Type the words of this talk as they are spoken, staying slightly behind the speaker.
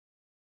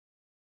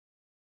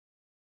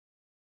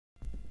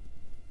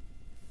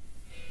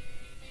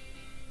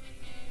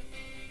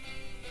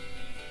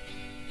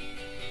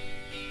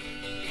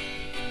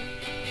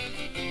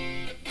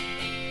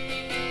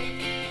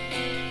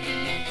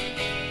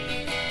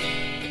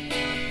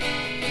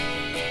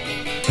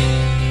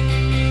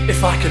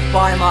If I could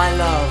buy my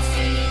love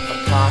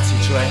a party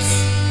dress,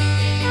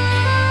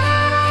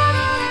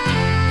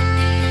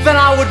 then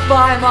I would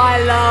buy my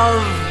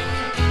love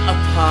a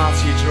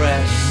party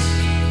dress.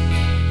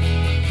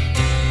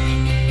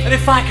 And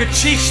if I could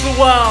teach the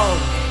world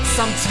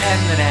some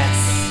tenderness,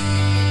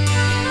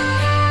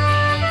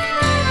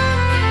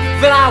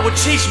 then I would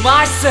teach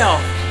myself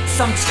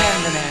some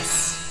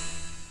tenderness.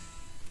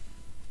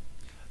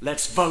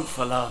 Let's vote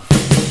for love.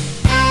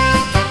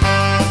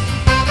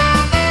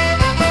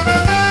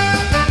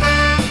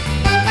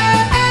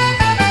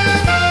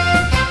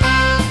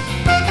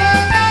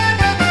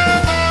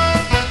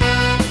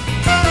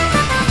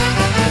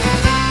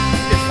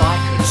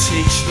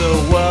 Teach the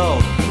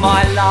world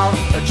my love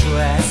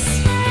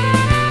address,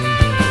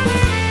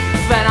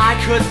 then I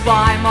could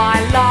buy my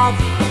love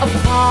a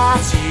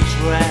party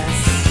dress.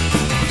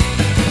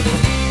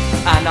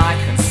 And I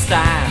can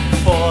stand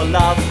for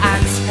love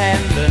and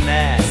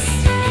tenderness.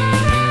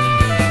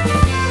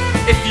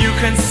 If you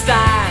can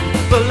stand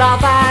for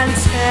love and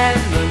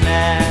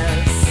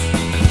tenderness,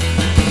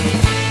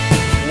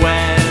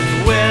 when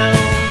will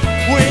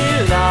we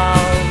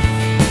love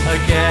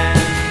again?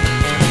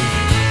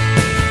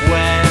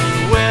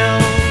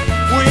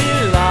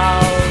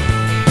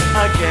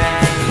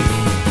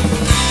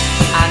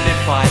 And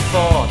if I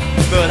thought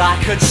that I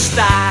could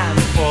stand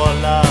for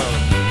love,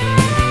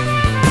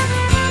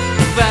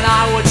 then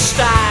I would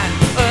stand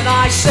and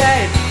I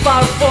said,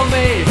 vote for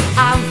me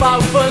and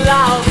vote for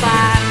love.